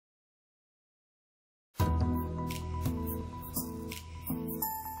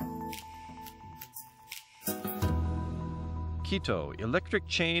KITO Electric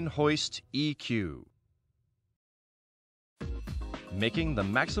Chain Hoist EQ. Making the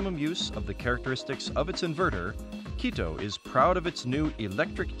maximum use of the characteristics of its inverter, KITO is proud of its new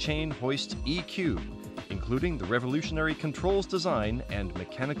Electric Chain Hoist EQ, including the revolutionary controls design and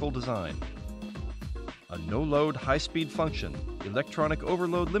mechanical design. A no-load high-speed function, electronic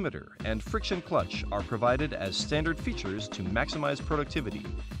overload limiter, and friction clutch are provided as standard features to maximize productivity,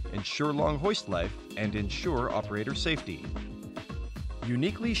 ensure long hoist life, and ensure operator safety.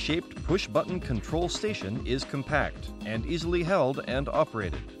 Uniquely shaped push-button control station is compact and easily held and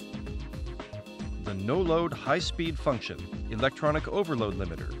operated. The no-load high-speed function, electronic overload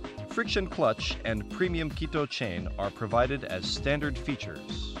limiter, friction clutch, and premium KITO chain are provided as standard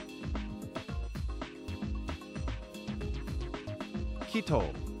features.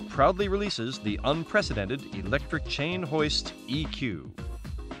 KITO proudly releases the unprecedented Electric Chain Hoist EQ.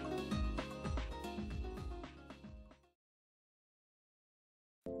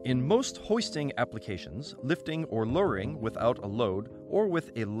 In most hoisting applications, lifting or lowering without a load or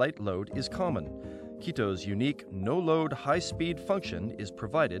with a light load is common. KITO's unique no-load high-speed function is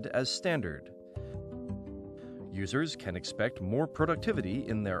provided as standard. Users can expect more productivity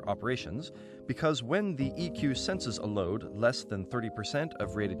in their operations because when the EQ senses a load less than 30%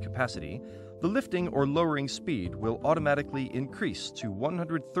 of rated capacity, the lifting or lowering speed will automatically increase to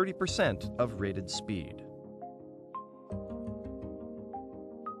 130% of rated speed.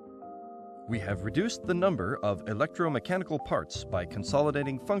 We have reduced the number of electromechanical parts by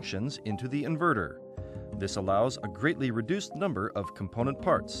consolidating functions into the inverter. This allows a greatly reduced number of component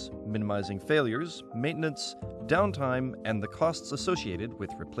parts, minimizing failures, maintenance, downtime, and the costs associated with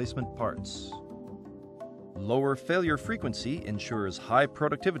replacement parts. Lower failure frequency ensures high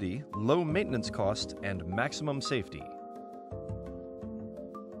productivity, low maintenance cost, and maximum safety.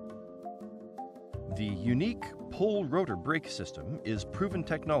 The unique pull-rotor brake system is proven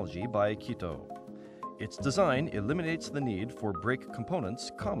technology by KITO. Its design eliminates the need for brake components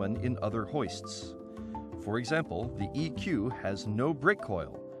common in other hoists. For example, the EQ has no brake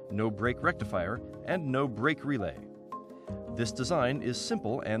coil, no brake rectifier, and no brake relay. This design is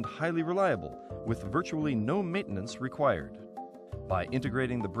simple and highly reliable, with virtually no maintenance required. By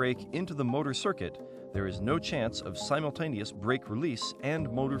integrating the brake into the motor circuit, there is no chance of simultaneous brake release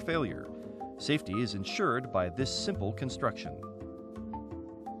and motor failure. Safety is ensured by this simple construction.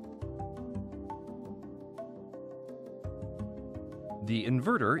 The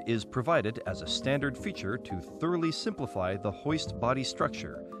inverter is provided as a standard feature to thoroughly simplify the hoist body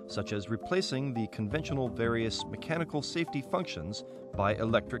structure, such as replacing the conventional various mechanical safety functions by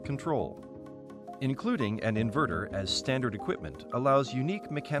electric control. Including an inverter as standard equipment allows unique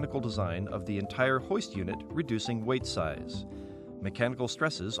mechanical design of the entire hoist unit, reducing weight size. Mechanical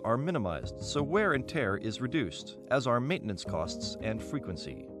stresses are minimized, so wear and tear is reduced, as are maintenance costs and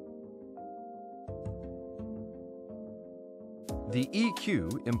frequency. The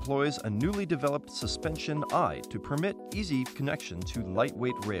EQ employs a newly developed suspension eye to permit easy connection to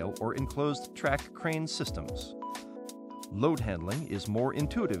lightweight rail or enclosed track crane systems. Load handling is more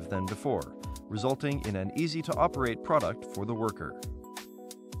intuitive than before, resulting in an easy-to-operate product for the worker.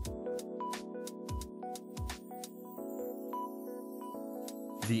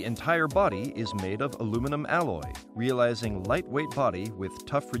 The entire body is made of aluminum alloy, realizing lightweight body with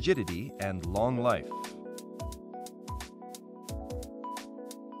tough rigidity and long life.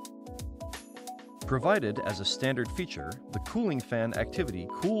 Provided as a standard feature, the cooling fan activity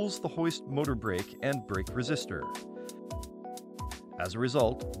cools the hoist motor brake and brake resistor. As a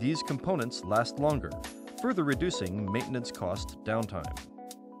result, these components last longer, further reducing maintenance cost downtime.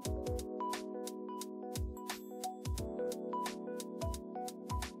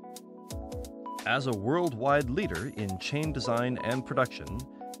 As a worldwide leader in chain design and production,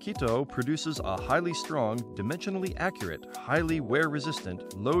 KITO produces a highly strong, dimensionally accurate, highly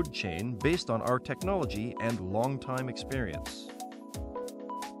wear-resistant load chain based on our technology and long-time experience.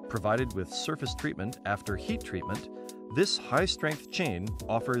 Provided with surface treatment after heat treatment, this high-strength chain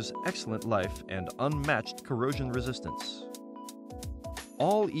offers excellent life and unmatched corrosion resistance.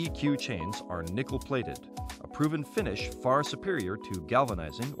 All EQ chains are nickel-plated, a proven finish far superior to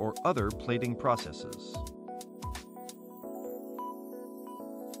galvanizing or other plating processes.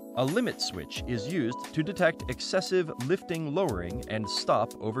 A limit switch is used to detect excessive lifting, lowering, and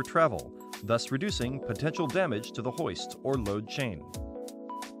stop over travel, thus reducing potential damage to the hoist or load chain.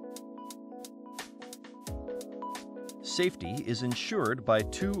 Safety is ensured by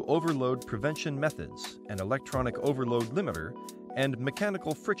two overload prevention methods, an electronic overload limiter and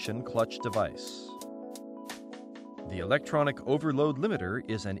mechanical friction clutch device. The electronic overload limiter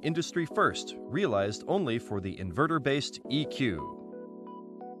is an industry first, realized only for the inverter-based EQ.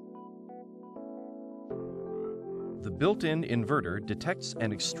 The built-in inverter detects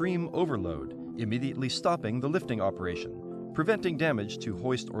an extreme overload, immediately stopping the lifting operation, preventing damage to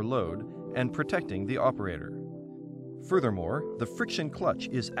hoist or load, and protecting the operator. Furthermore, the friction clutch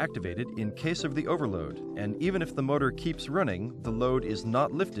is activated in case of the overload, and even if the motor keeps running, the load is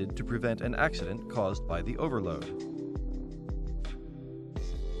not lifted to prevent an accident caused by the overload.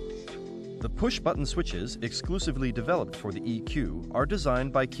 The push-button switches exclusively developed for the EQ are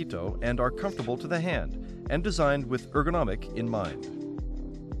designed by KITO and are comfortable to the hand, and designed with ergonomic in mind.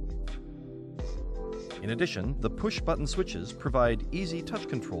 In addition, the push-button switches provide easy touch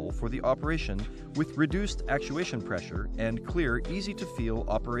control for the operation with reduced actuation pressure and clear, easy-to-feel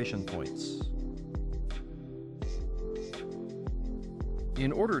operation points.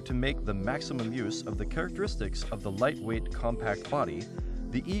 In order to make the maximum use of the characteristics of the lightweight compact body,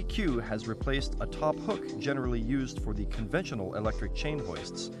 the EQ has replaced a top hook generally used for the conventional electric chain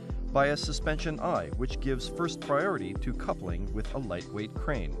hoists by a suspension eye, which gives first priority to coupling with a lightweight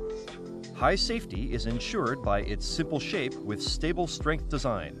crane. High safety is ensured by its simple shape with stable strength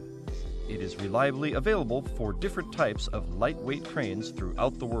design. It is reliably available for different types of lightweight cranes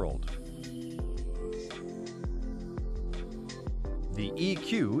throughout the world. The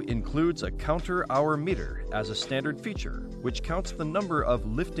EQ includes a counter-hour meter as a standard feature, which counts the number of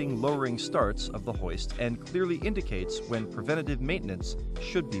lifting-lowering starts of the hoist and clearly indicates when preventative maintenance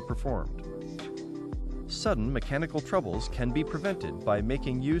should be performed. Sudden mechanical troubles can be prevented by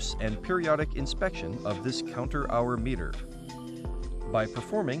making use and periodic inspection of this counter-hour meter. By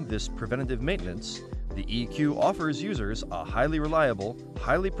performing this preventative maintenance, the EQ offers users a highly reliable,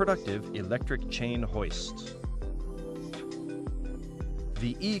 highly productive electric chain hoist.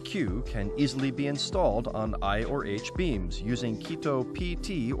 The EQ can easily be installed on I or H beams using KITO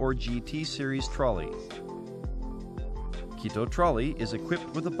PT or GT series trolley. KITO trolley is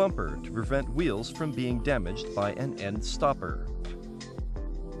equipped with a bumper to prevent wheels from being damaged by an end stopper.